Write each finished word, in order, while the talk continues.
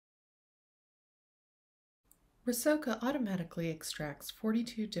Rosoka automatically extracts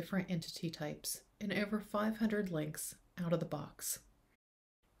 42 different entity types and over 500 links out of the box.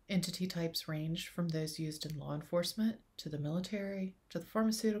 Entity types range from those used in law enforcement, to the military, to the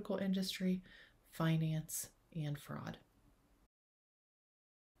pharmaceutical industry, finance, and fraud.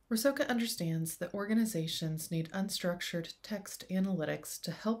 Rosoka understands that organizations need unstructured text analytics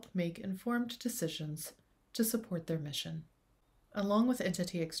to help make informed decisions to support their mission. Along with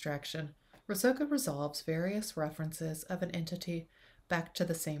entity extraction, Rosoka resolves various references of an entity back to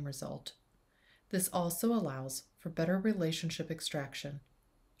the same result. This also allows for better relationship extraction,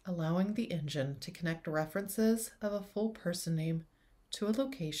 allowing the engine to connect references of a full person name to a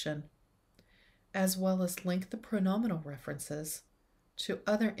location, as well as link the pronominal references to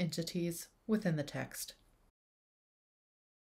other entities within the text.